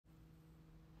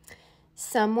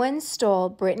Someone stole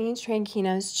Brittany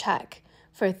Tranquino's check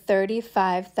for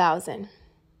 $35,000.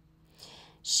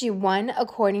 She won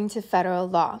according to federal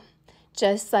law,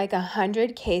 just like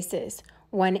 100 cases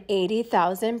won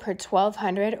 $80,000 per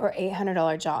 $1,200 or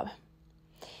 $800 job.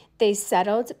 They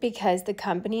settled because the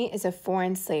company is a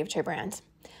foreign slave trade brand,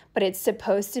 but it's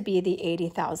supposed to be the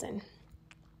 $80,000.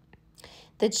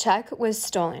 The check was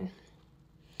stolen.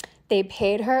 They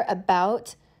paid her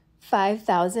about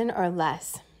 $5,000 or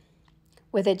less,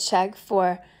 with a check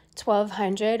for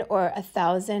 $1,200 or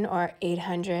 $1,000 or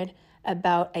 $800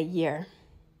 about a year.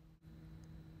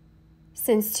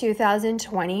 Since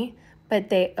 2020, but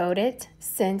they owed it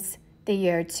since the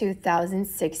year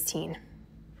 2016.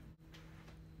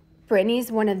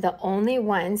 Brittany's one of the only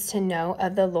ones to know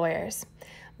of the lawyers,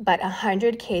 but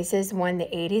 100 cases won the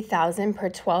 $80,000 per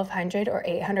 $1,200 or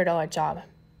 $800 job.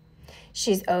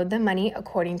 She's owed the money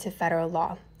according to federal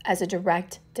law as a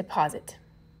direct deposit.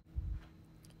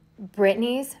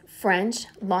 Brittany's French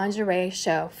lingerie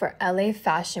show for LA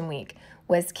Fashion Week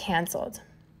was canceled.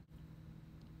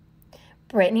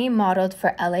 Brittany modeled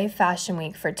for LA Fashion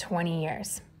Week for 20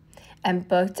 years and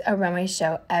booked a runway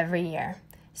show every year,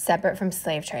 separate from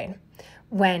slave trade,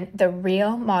 when the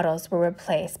real models were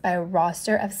replaced by a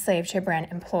roster of slave trade brand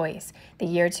employees the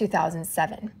year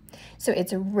 2007. So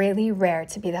it's really rare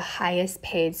to be the highest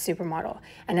paid supermodel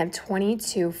and have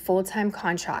 22 full-time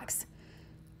contracts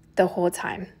the whole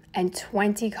time and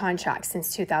 20 contracts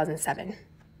since 2007.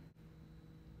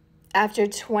 After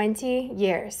 20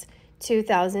 years,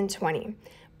 2020,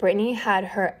 Brittany had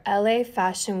her LA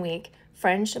Fashion Week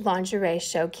French lingerie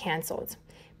show canceled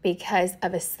because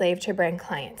of a slave trade brand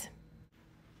client.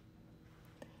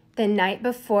 The night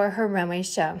before her runway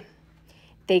show,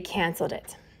 they canceled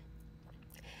it.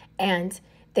 And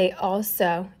they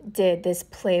also did this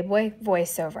Playboy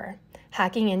voiceover,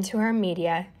 hacking into her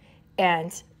media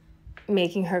and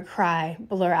making her cry,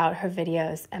 blur out her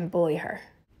videos, and bully her.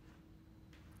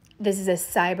 This is a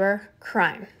cyber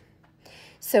crime.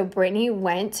 So Brittany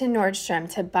went to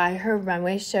Nordstrom to buy her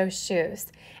runway show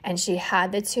shoes, and she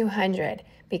had the $200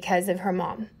 because of her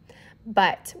mom.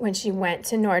 But when she went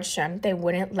to Nordstrom, they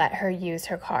wouldn't let her use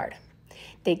her card.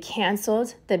 They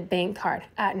canceled the bank card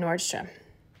at Nordstrom.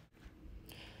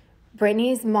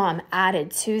 Brittany's mom added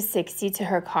 $260 to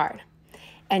her card,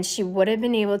 and she would have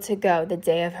been able to go the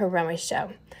day of her runway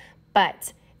show,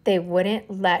 but they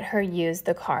wouldn't let her use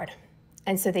the card.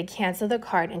 And so they canceled the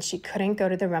card, and she couldn't go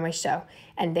to the runway show,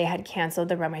 and they had canceled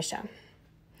the runway show.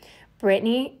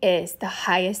 Brittany is the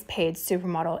highest paid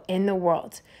supermodel in the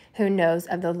world who knows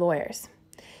of the lawyers.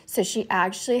 So she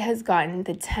actually has gotten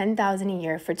the $10,000 a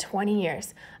year for 20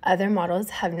 years other models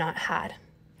have not had.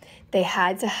 They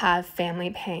had to have family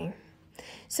paying.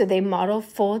 So they model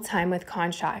full-time with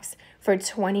contracts for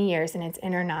 20 years, and it's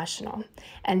international.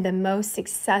 And the most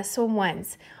successful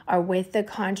ones are with the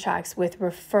contracts with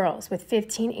referrals, with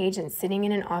 15 agents sitting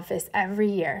in an office every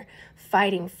year,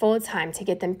 fighting full-time to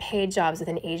get them paid jobs with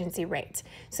an agency rate.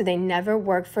 So they never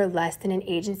work for less than an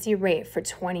agency rate for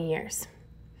 20 years.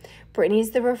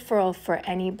 Brittany's the referral for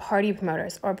any party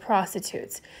promoters or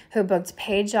prostitutes who booked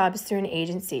paid jobs through an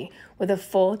agency with a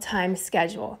full-time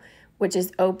schedule, which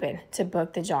is open to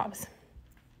book the jobs.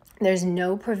 There's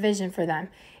no provision for them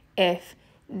if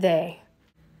they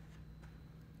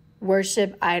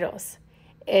worship idols,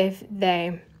 if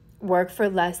they work for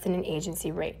less than an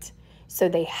agency rate. So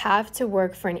they have to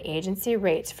work for an agency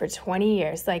rate for 20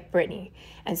 years like Brittany.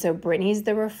 And so Brittany's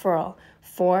the referral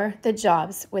for the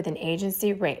jobs with an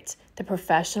agency rate, the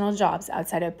professional jobs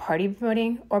outside of party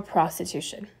promoting or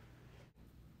prostitution.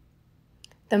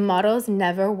 The models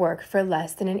never work for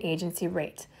less than an agency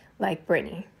rate, like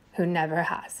Brittany, who never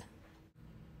has.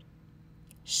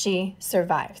 She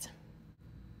survived.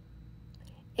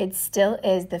 It still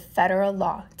is the federal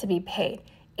law to be paid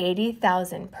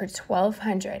 $80,000 per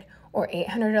 $1,200 or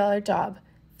 $800 job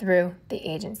through the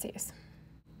agencies.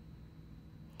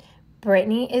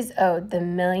 Brittany is owed the $1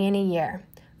 million a year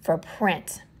for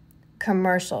print,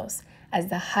 commercials, as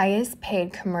the highest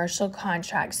paid commercial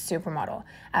contract supermodel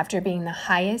after being the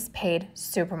highest paid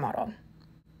supermodel,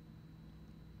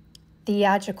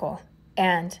 theatrical,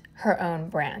 and her own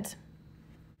brand.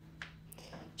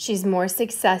 She's more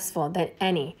successful than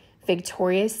any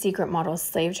Victoria's Secret model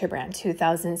slave trade brand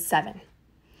 2007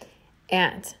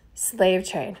 and slave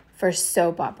trade for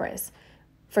soap operas,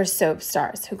 for soap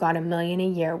stars who got $1 million a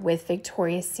year with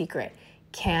Victoria's Secret,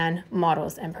 Cannes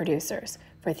models and producers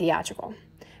for theatrical.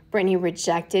 Brittany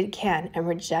rejected Cannes and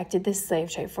rejected the slave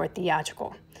trade for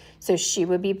theatrical, so she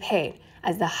would be paid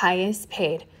as the highest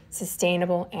paid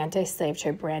sustainable anti-slave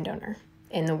trade brand owner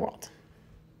in the world.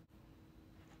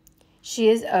 She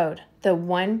is owed the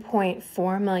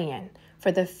 $1.4 million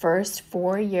for the first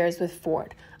 4 years with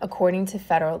Ford, according to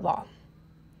federal law,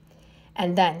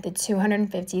 and then the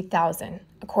 $250,000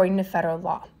 according to federal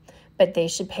law, but they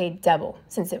should pay double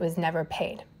since it was never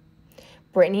paid.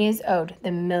 Britney is owed the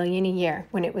 $1 million a year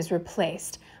when it was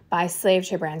replaced by Slave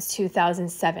Trade Brands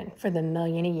 2007 for the $1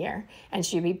 million a year, and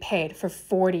should be paid for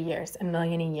 40 years $1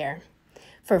 million a year.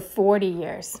 For 40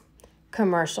 years,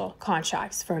 commercial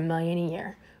contracts for $1 million a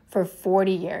year. For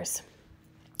 40 years,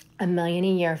 $1 million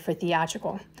a year for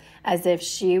theatrical, as if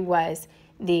she was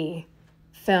the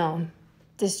film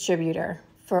distributor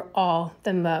for all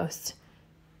the most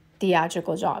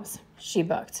theatrical jobs she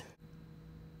booked.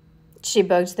 She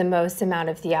booked the most amount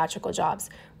of theatrical jobs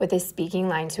with a speaking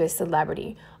line to a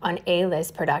celebrity on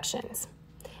A-list productions.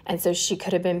 And so she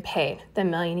could have been paid the $1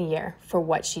 million a year for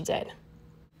what she did.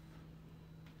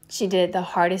 She did it the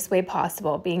hardest way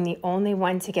possible, being the only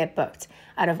one to get booked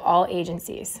out of all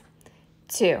agencies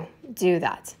to do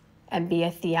that and be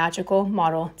a theatrical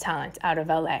model talent out of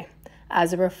LA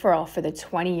as a referral for the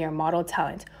 20-year model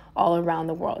talent all around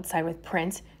the world, signed with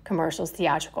print, commercials,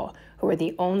 theatrical, who were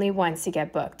the only ones to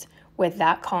get booked, with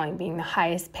that calling being the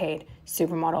highest paid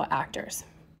supermodel actors.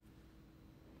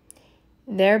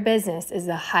 Their business is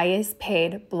the highest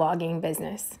paid blogging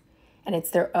business, and it's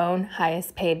their own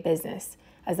highest paid business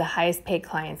as the highest paid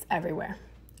clients everywhere.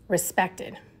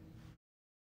 Respected.